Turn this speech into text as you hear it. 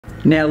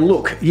Now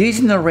look,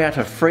 using the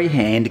router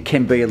freehand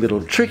can be a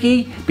little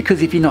tricky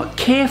because if you're not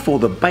careful,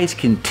 the base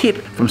can tip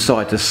from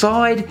side to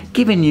side,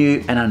 giving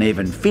you an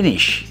uneven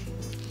finish.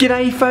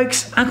 G'day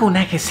folks, Uncle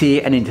Knackers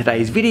here, and in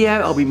today's video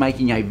I'll be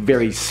making a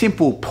very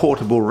simple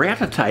portable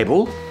router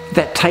table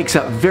that takes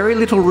up very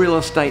little real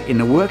estate in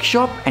the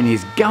workshop and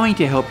is going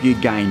to help you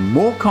gain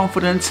more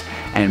confidence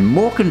and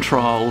more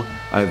control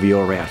over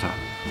your router.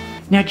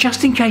 Now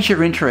just in case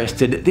you're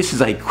interested, this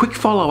is a quick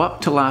follow-up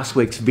to last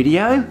week's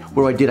video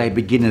where I did a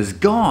beginner's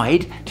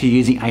guide to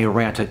using a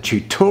router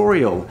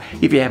tutorial.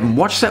 If you haven't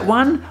watched that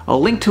one,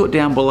 I'll link to it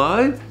down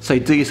below, so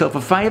do yourself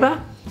a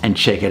favour and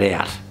check it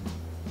out.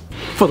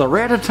 For the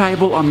router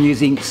table I'm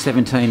using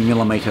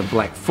 17mm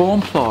black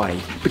form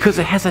ply because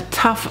it has a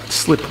tough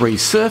slippery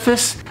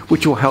surface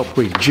which will help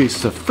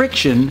reduce the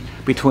friction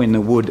between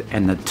the wood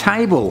and the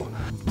table.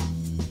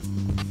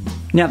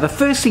 Now the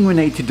first thing we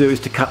need to do is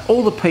to cut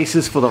all the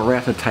pieces for the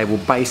router table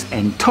base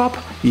and top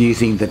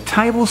using the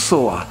table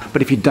saw.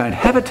 But if you don't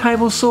have a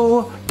table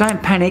saw,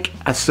 don't panic,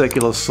 a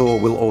circular saw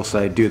will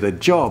also do the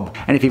job.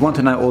 And if you want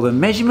to know all the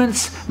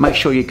measurements, make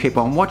sure you keep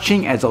on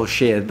watching as I'll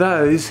share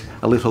those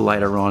a little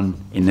later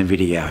on in the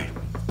video.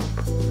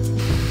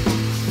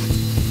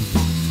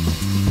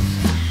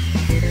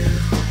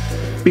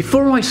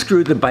 Before I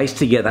screw the base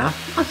together,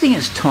 I think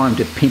it's time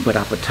to pimp it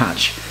up a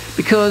touch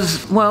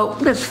because, well,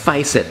 let's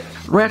face it,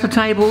 router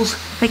tables,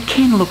 they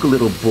can look a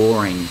little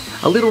boring.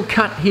 A little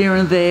cut here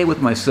and there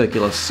with my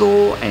circular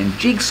saw and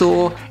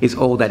jigsaw is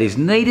all that is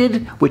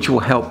needed, which will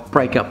help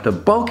break up the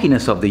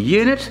bulkiness of the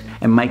unit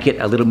and make it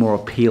a little more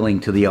appealing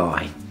to the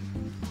eye.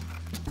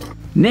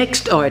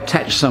 Next, I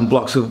attach some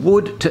blocks of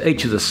wood to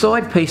each of the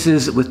side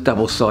pieces with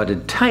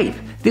double-sided tape.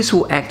 This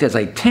will act as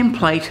a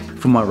template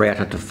for my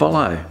router to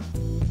follow.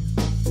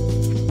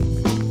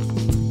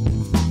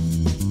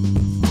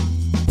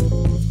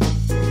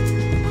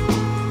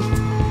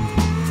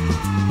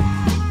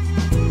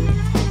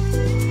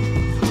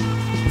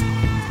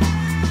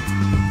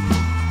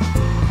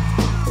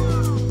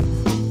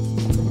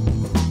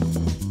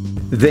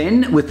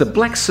 Then, with the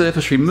black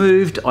surface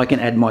removed, I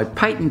can add my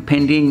patent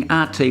pending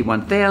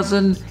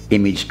RT1000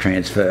 image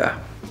transfer.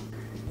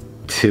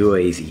 Too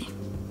easy.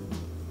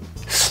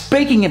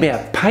 Speaking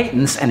about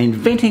patents and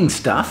inventing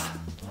stuff,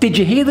 did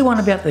you hear the one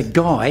about the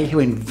guy who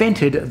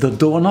invented the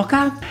door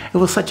knocker? It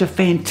was such a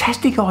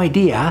fantastic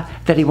idea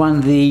that he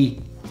won the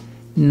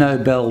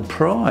Nobel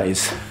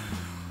Prize.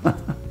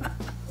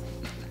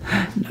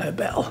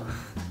 Nobel.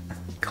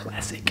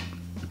 Classic.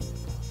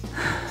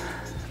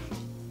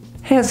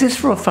 How's this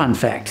for a fun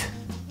fact?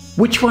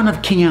 Which one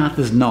of King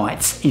Arthur's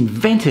knights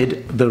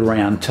invented the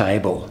round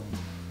table?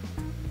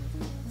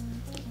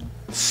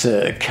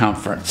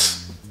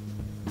 Circumference.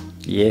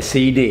 Yes,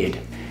 he did.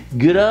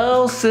 Good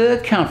old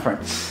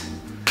circumference.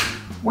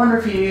 Wonder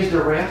if he used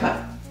a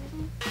router.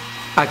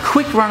 A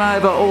quick run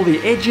over all the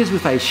edges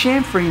with a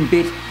chamfering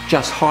bit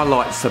just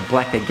highlights the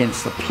black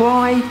against the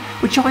ply,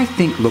 which I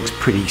think looks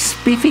pretty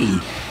spiffy.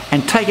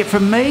 And take it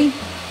from me,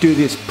 do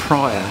this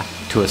prior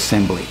to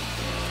assembly.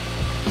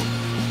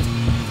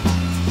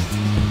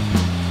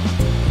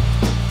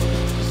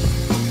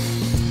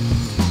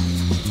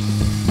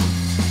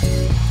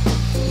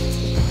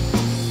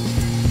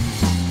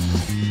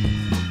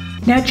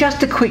 Now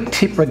just a quick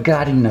tip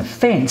regarding the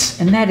fence,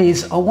 and that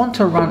is I want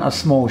to run a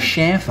small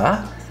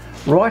chamfer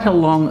right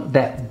along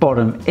that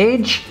bottom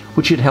edge,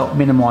 which should help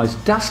minimise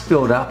dust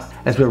build-up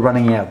as we're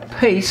running our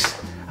piece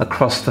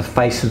across the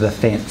face of the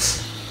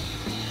fence.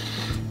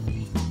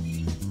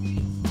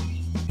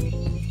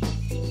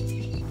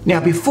 Now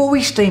before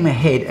we steam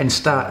ahead and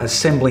start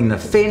assembling the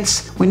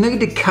fence, we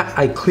need to cut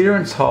a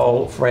clearance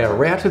hole for our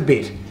router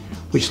bit,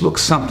 which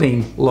looks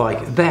something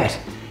like that.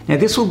 Now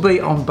this will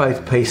be on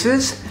both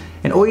pieces,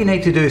 and all you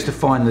need to do is to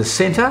find the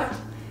centre,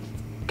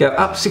 go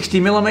up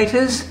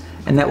 60mm,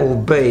 and that will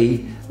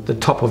be the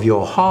top of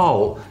your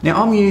hole.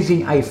 Now I'm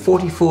using a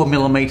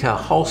 44mm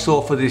hole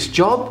saw for this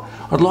job.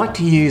 I'd like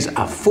to use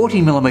a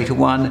 40mm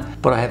one,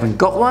 but I haven't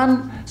got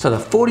one, so the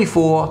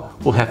 44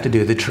 will have to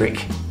do the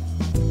trick.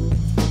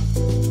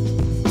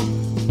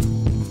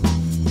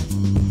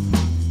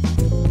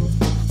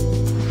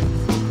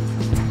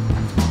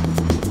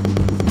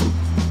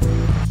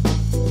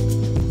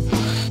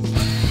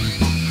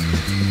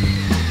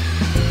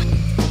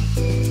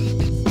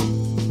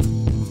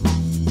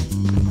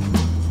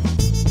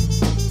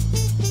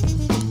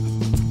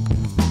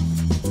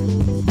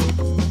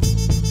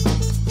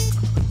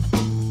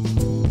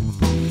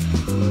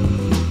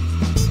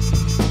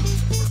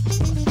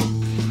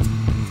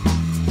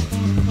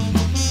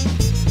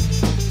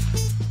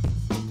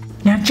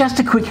 Now just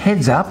a quick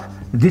heads up,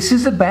 this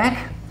is the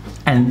back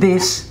and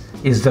this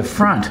is the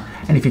front.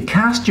 And if you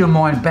cast your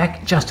mind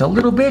back just a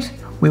little bit,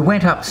 we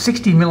went up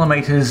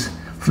 60mm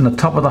from the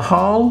top of the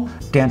hole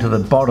down to the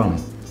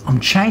bottom. I'm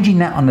changing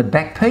that on the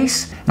back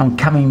piece and I'm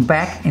coming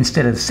back,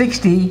 instead of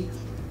 60,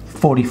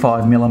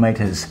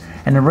 45mm.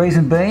 And the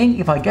reason being,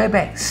 if I go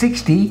back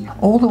 60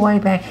 all the way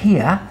back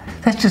here,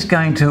 that's just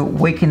going to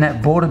weaken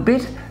that board a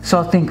bit. So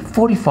I think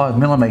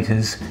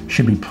 45mm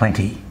should be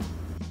plenty.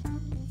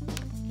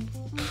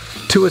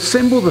 To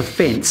assemble the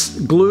fence,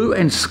 glue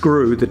and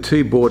screw the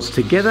two boards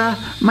together,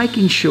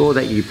 making sure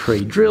that you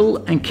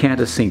pre-drill and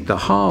countersink the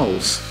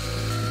holes.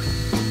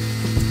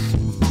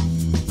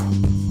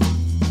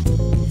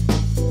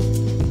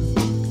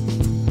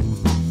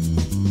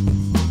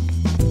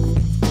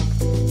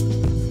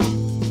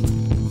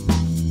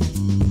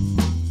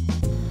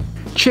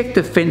 Check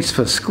the fence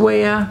for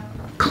square,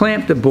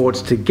 clamp the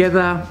boards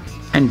together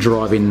and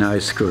drive in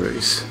nose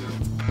screws.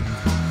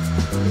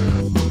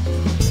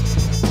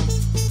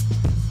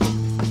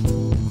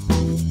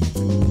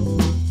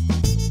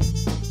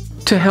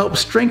 To help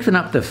strengthen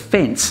up the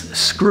fence,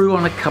 screw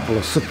on a couple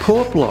of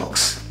support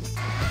blocks.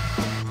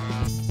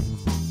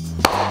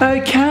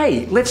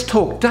 Okay, let's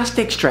talk dust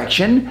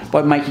extraction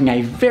by making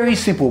a very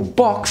simple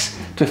box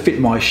to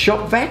fit my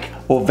shop vac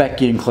or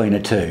vacuum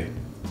cleaner too.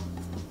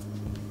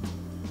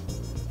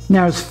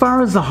 Now, as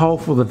far as the hole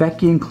for the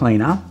vacuum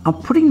cleaner, I'm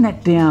putting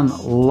that down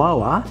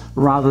lower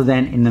rather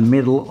than in the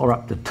middle or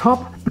up the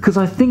top because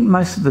I think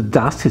most of the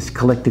dust is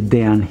collected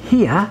down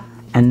here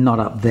and not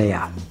up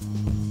there.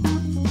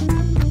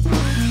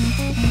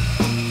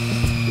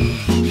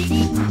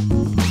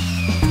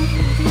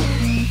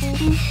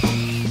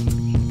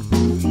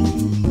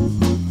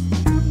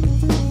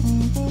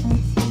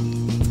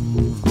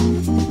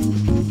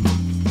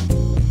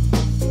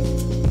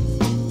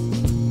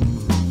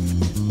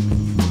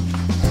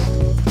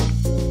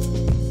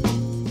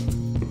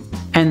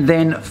 And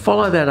then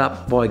follow that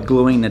up by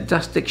gluing the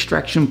dust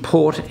extraction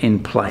port in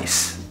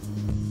place.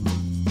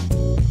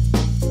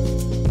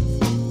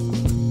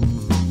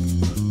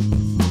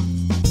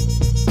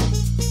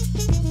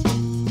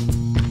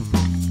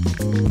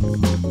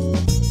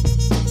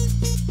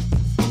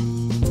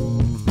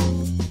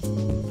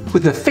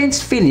 With the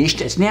fence finished,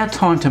 it's now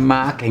time to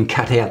mark and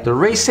cut out the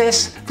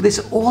recess for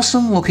this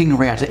awesome looking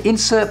router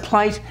insert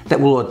plate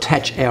that will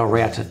attach our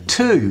router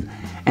to.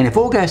 And if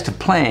all goes to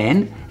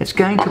plan, it's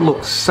going to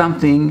look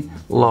something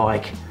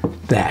like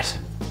that.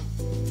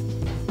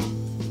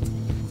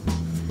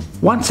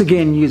 Once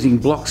again, using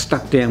blocks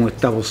stuck down with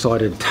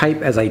double-sided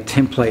tape as a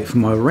template for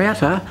my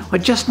router, I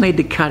just need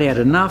to cut out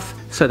enough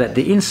so that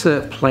the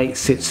insert plate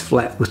sits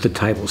flat with the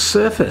table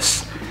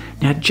surface.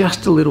 Now,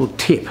 just a little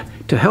tip.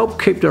 To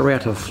help keep the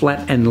router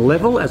flat and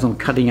level as I'm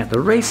cutting out the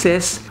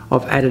recess,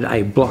 I've added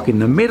a block in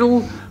the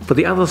middle for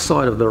the other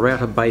side of the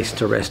router base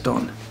to rest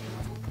on.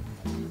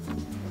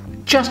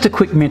 Just a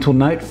quick mental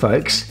note,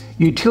 folks,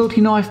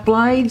 utility knife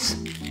blades,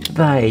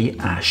 they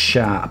are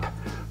sharp.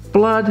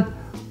 Blood,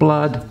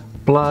 blood,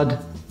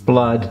 blood,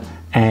 blood,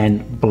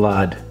 and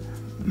blood.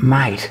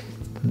 Mate,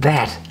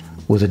 that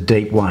was a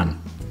deep one.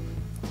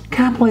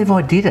 Can't believe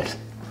I did it.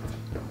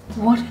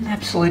 What an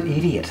absolute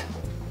idiot.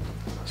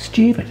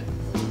 Stupid.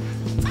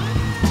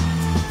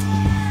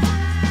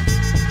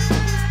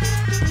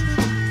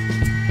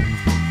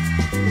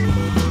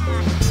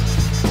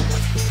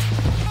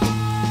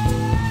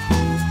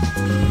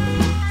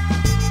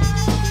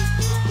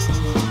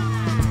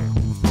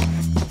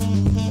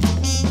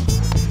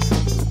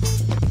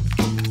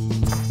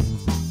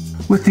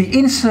 With the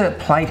insert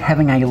plate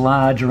having a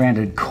large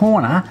rounded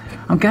corner,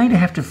 I'm going to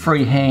have to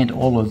freehand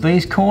all of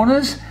these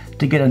corners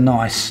to get a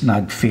nice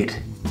snug fit.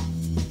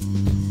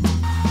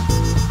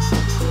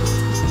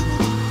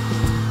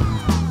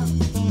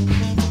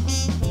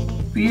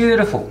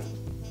 Beautiful.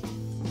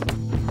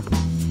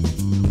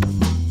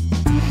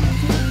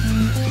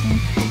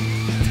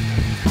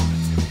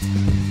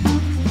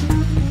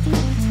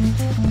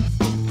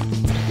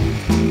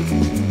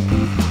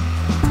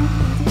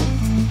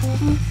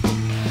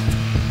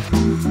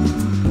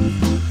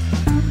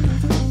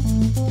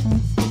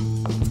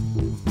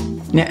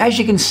 Now, as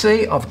you can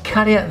see, I've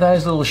cut out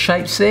those little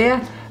shapes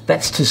there.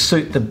 That's to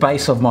suit the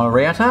base of my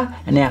router,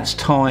 and now it's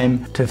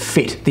time to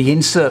fit the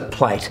insert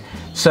plate.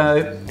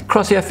 So,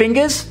 cross our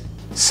fingers,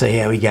 see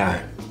how we go.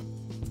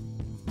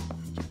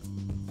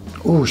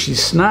 Oh,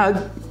 she's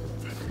snug.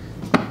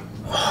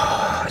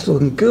 Oh, it's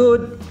looking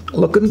good,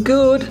 looking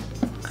good.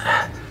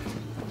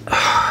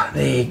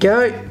 There you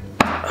go.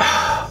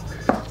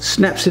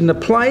 Snaps into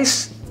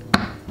place.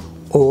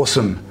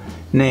 Awesome.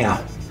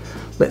 Now,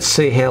 let's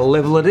see how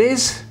level it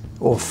is.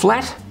 Or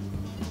flat.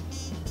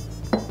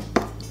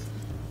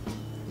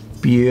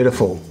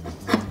 Beautiful.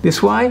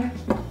 This way,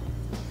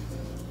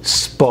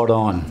 spot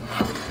on.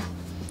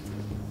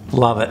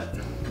 Love it.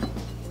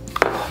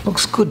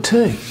 Looks good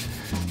too.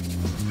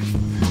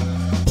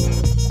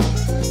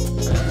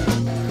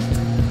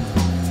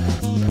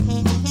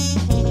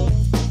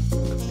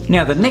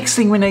 Now the next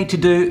thing we need to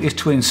do is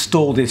to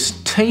install this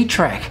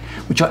T-track,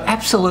 which I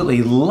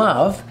absolutely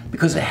love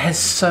because it has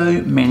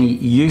so many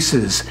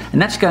uses, and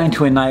that's going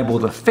to enable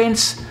the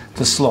fence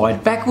to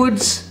slide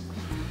backwards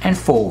and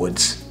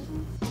forwards.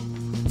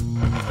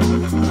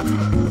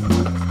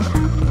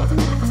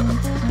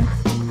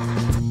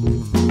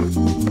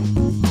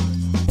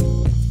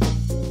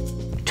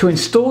 To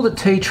install the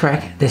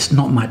T-track, there's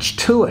not much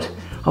to it.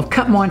 I've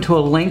cut mine to a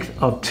length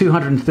of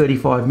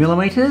 235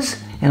 millimeters,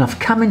 and I've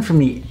come in from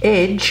the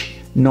edge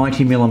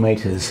 90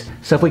 millimeters.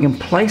 So if we can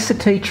place the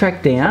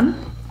T-track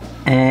down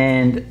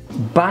and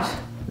butt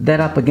that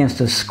up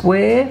against a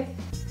square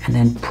and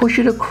then push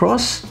it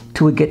across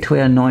till we get to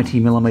our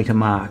 90mm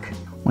mark.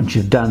 Once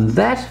you've done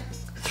that,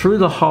 through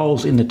the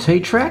holes in the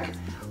T-track,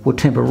 we'll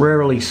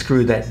temporarily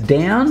screw that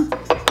down,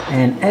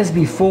 and as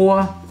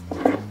before,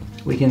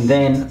 we can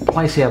then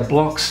place our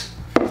blocks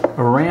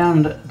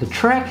around the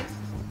track,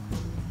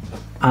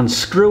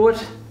 unscrew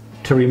it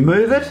to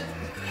remove it,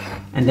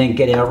 and then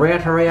get our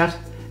router out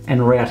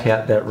and route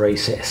out that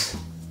recess.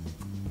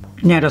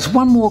 Now just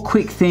one more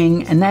quick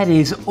thing, and that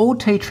is all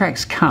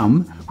T-tracks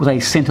come with a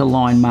centre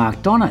line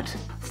marked on it.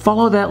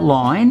 Follow that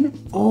line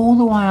all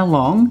the way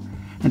along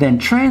and then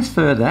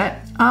transfer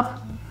that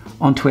up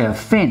onto our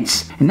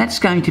fence, and that's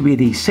going to be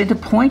the centre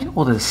point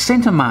or the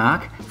centre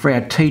mark for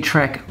our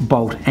T-track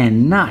bolt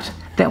and nut.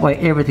 That way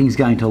everything's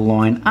going to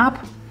line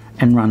up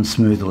and run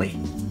smoothly.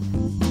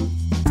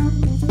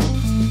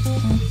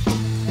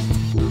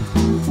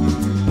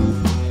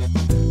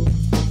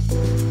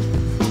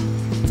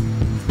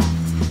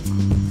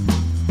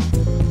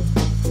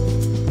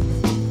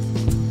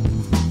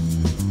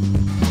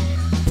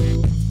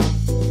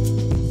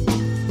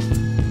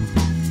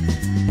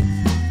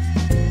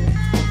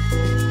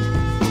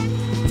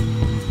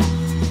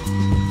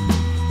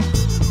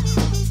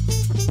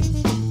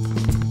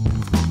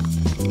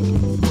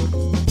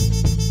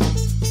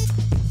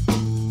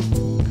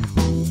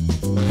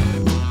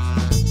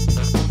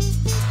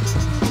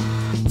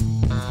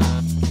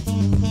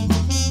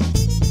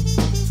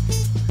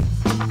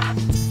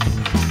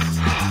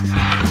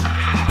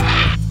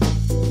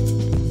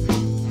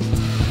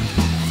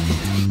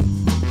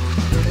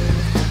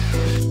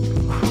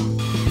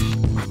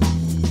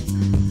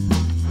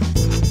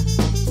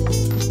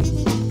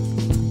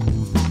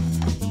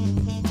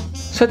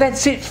 So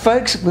that's it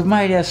folks, we've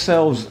made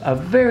ourselves a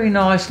very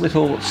nice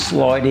little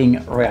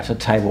sliding router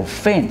table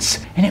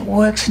fence, and it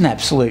works an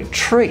absolute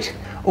treat.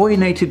 All you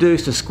need to do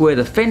is to square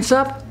the fence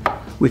up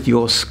with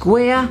your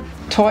square,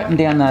 tighten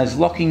down those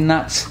locking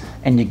nuts,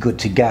 and you're good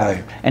to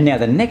go. And now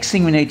the next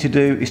thing we need to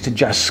do is to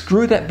just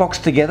screw that box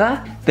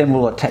together, then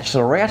we'll attach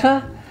the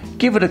router,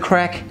 give it a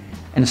crack,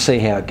 and see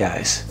how it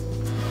goes.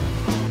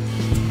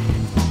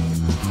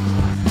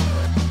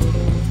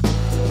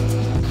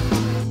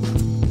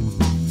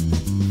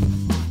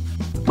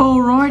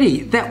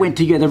 Alrighty, that went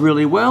together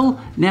really well.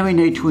 Now we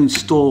need to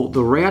install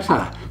the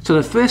router. So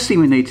the first thing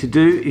we need to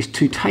do is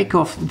to take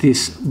off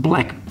this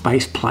black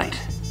base plate.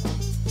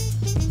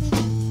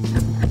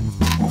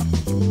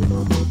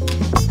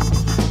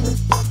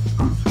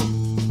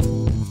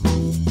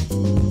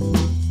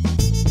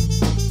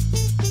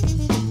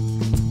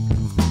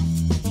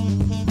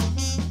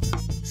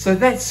 So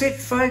that's it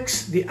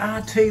folks, the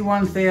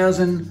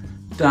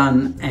RT1000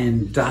 done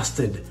and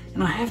dusted.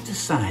 And I have to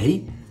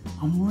say,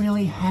 I'm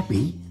really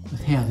happy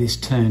with how this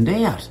turned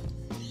out.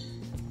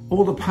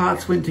 All the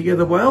parts went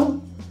together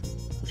well,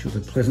 which was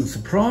a pleasant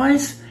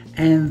surprise,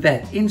 and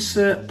that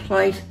insert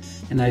plate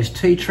and those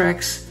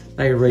T-tracks,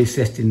 they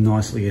recessed in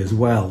nicely as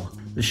well.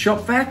 The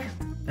shop vac,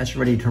 that's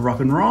ready to rock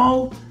and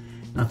roll,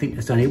 and I think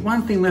there's only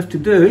one thing left to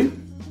do,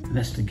 and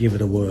that's to give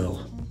it a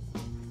whirl.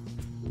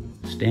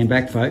 Stand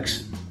back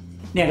folks.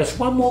 Now just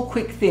one more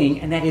quick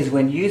thing, and that is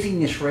when using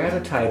this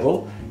router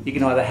table, you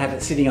can either have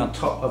it sitting on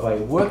top of a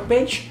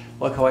workbench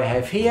like I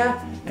have here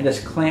and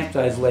just clamp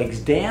those legs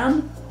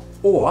down,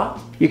 or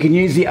you can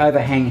use the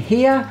overhang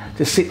here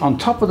to sit on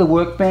top of the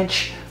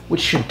workbench,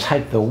 which should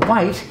take the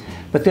weight,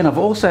 but then I've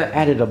also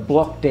added a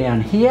block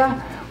down here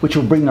which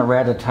will bring the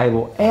router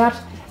table out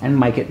and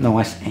make it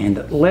nice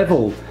and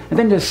level, and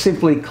then just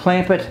simply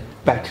clamp it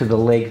back to the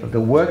leg of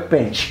the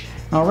workbench.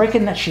 And I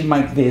reckon that should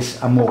make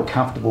this a more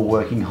comfortable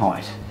working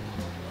height.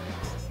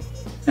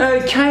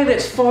 Okay,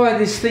 let's fire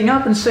this thing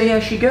up and see how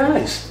she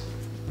goes.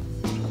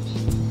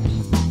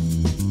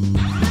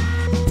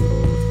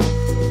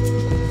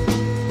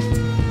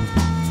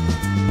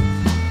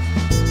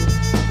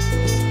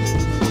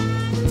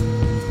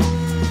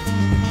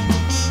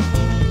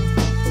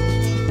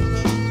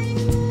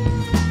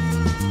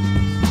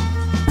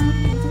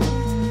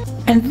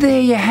 And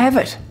there you have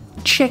it.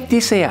 Check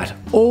this out.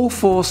 All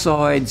four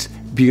sides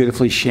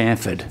beautifully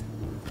chamfered.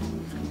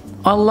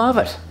 I love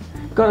it.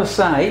 Gotta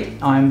say,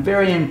 I'm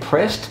very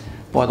impressed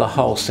by the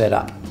whole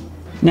setup.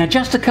 Now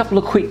just a couple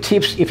of quick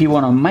tips if you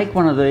want to make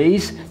one of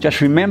these. Just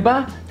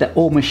remember that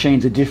all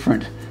machines are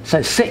different.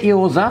 So set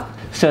yours up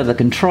so the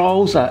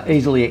controls are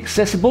easily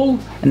accessible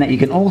and that you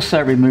can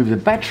also remove the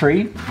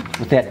battery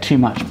without too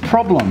much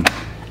problem.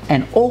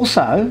 And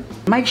also,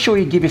 make sure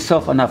you give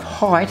yourself enough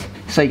height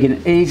so you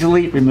can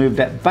easily remove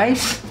that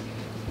base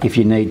if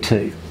you need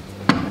to.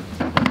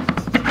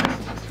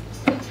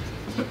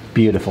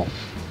 Beautiful.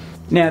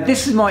 Now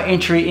this is my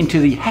entry into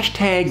the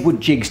hashtag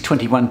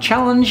WoodJigs21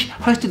 challenge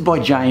hosted by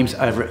James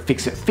over at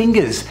Fix It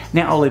Fingers.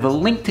 Now I'll leave a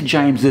link to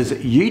James's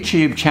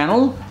YouTube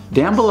channel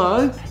down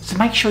below, so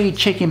make sure you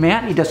check him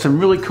out. He does some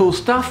really cool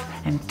stuff,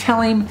 and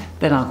tell him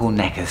that Uncle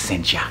Knacker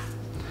sent ya.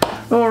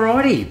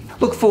 Alrighty,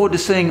 look forward to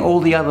seeing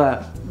all the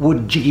other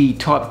wood jiggy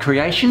type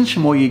creations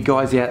from all you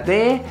guys out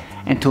there.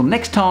 Until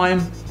next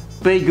time,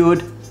 be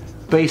good,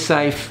 be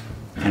safe,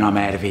 and I'm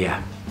out of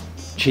here.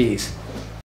 Cheers.